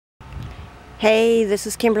Hey, this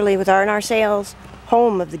is Kimberly with R&R Sales,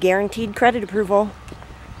 home of the guaranteed credit approval.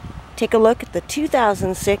 Take a look at the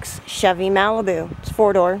 2006 Chevy Malibu. It's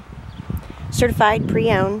 4-door, certified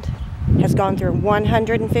pre-owned, has gone through a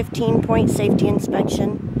 115-point safety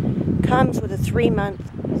inspection, comes with a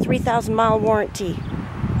 3-month, 3,000-mile warranty,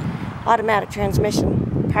 automatic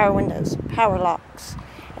transmission, power windows, power locks,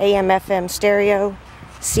 AM/FM stereo,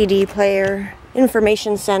 CD player,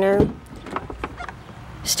 information center,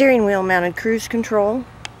 steering wheel mounted cruise control,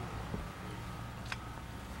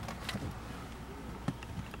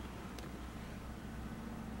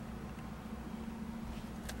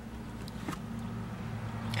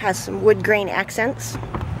 has some wood grain accents.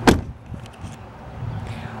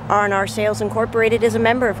 R&R Sales Incorporated is a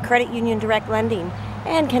member of Credit Union Direct Lending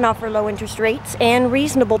and can offer low interest rates and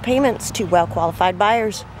reasonable payments to well-qualified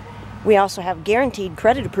buyers. We also have guaranteed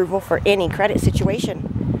credit approval for any credit situation.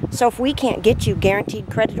 So if we can't get you guaranteed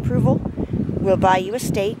credit approval, we'll buy you a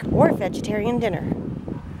steak or a vegetarian dinner.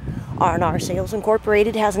 R&R Sales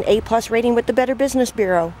Incorporated has an A+ rating with the Better Business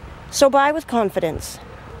Bureau, so buy with confidence.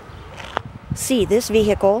 See this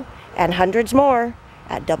vehicle and hundreds more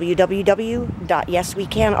at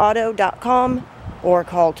www.yeswecanauto.com or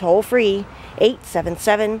call toll-free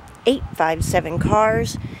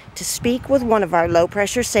 877-857-CARS to speak with one of our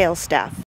low-pressure sales staff.